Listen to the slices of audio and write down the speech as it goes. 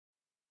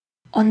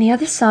On the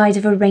other side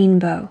of a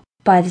rainbow,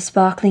 by the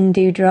sparkling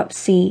dewdrop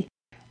sea,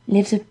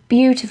 lives a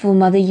beautiful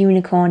mother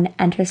unicorn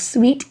and her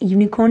sweet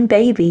unicorn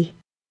baby.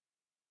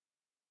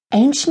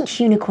 Ancient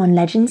unicorn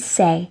legends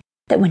say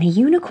that when a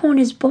unicorn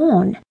is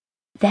born,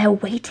 they're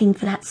waiting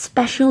for that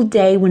special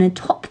day when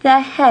atop their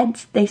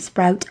heads they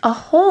sprout a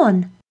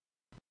horn.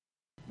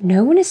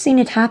 No one has seen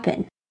it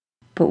happen,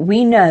 but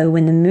we know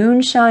when the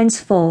moon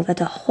shines full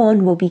that a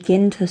horn will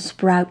begin to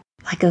sprout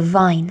like a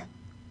vine,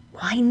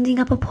 winding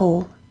up a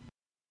pole.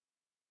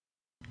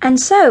 And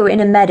so,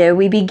 in a meadow,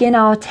 we begin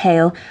our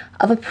tale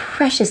of a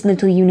precious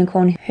little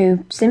unicorn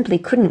who simply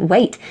couldn't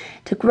wait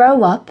to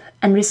grow up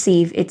and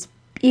receive its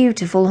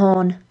beautiful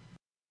horn.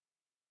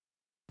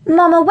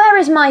 "Mama, where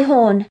is my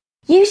horn?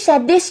 You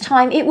said this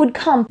time it would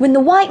come when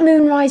the white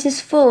moon rises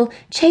full,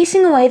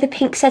 chasing away the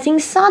pink setting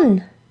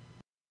sun."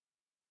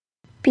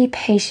 "Be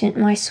patient,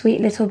 my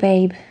sweet little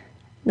babe,"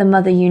 the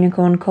mother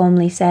unicorn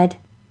calmly said.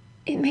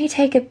 "It may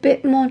take a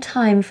bit more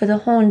time for the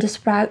horn to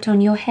sprout on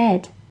your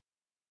head."